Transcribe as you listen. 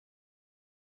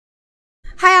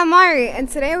Hi, I'm Mari, and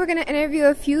today we're going to interview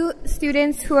a few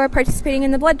students who are participating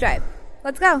in the blood drive.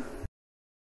 Let's go.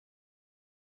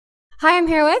 Hi, I'm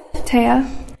here with Taya.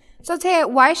 So Taya,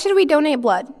 why should we donate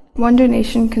blood? One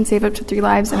donation can save up to 3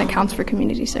 lives and it counts for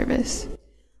community service.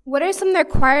 What are some of the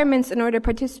requirements in order to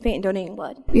participate in donating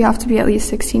blood? You have to be at least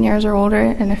 16 years or older,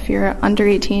 and if you're under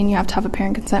 18, you have to have a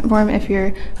parent consent form. If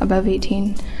you're above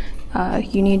 18,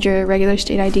 you need your regular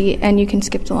state ID, and you can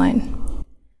skip the line.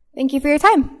 Thank you for your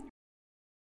time.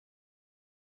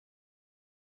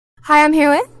 Hi, I'm here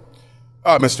with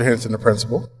Mr. Henson, the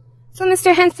principal. So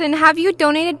Mr. Henson, have you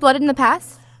donated blood in the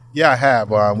past? Yeah, I have.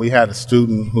 We had a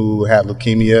student who had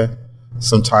leukemia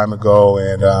some time ago,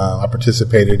 and I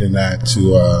participated in that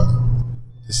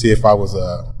to see if I was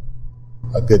a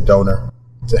good donor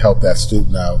to help that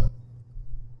student out.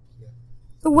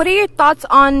 So what are your thoughts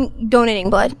on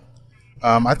donating blood?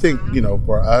 I think,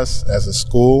 for us as a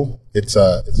school, it's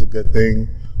a good thing.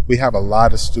 We have a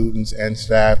lot of students and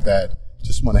staff that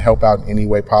just want to help out in any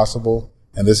way possible,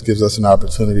 and this gives us an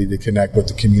opportunity to connect with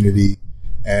the community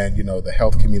and, the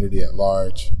health community at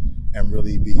large, and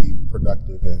really be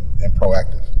productive and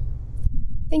proactive.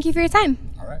 Thank you for your time.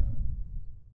 All right.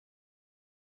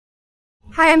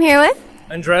 Hi, I'm here with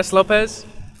Andres Lopez.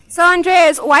 So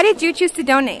Andreas, why did you choose to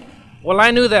donate? Well, I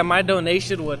knew that my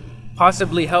donation would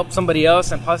possibly help somebody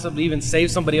else and possibly even save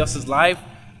somebody else's life.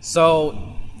 So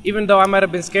even though I might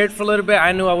have been scared for a little bit,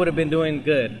 I knew I would have been doing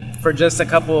good for just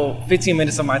 15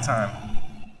 minutes of my time.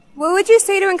 What would you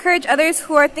say to encourage others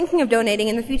who are thinking of donating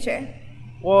in the future?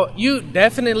 Well, you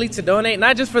definitely to donate,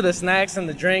 not just for the snacks and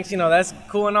the drinks, that's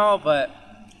cool and all, but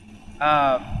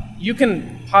you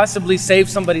can possibly save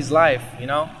somebody's life,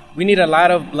 We need a lot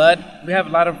of blood. We have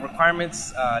a lot of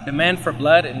requirements, demand for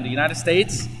blood in the United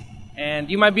States, and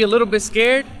you might be a little bit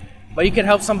scared, but you can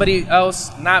help somebody else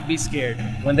not be scared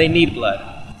when they need blood.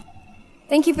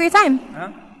 Thank you for your time.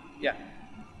 Yeah.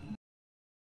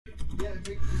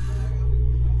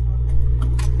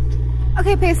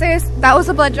 Okay, Pacers, that was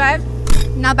a blood drive.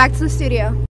 Now back to the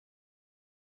studio.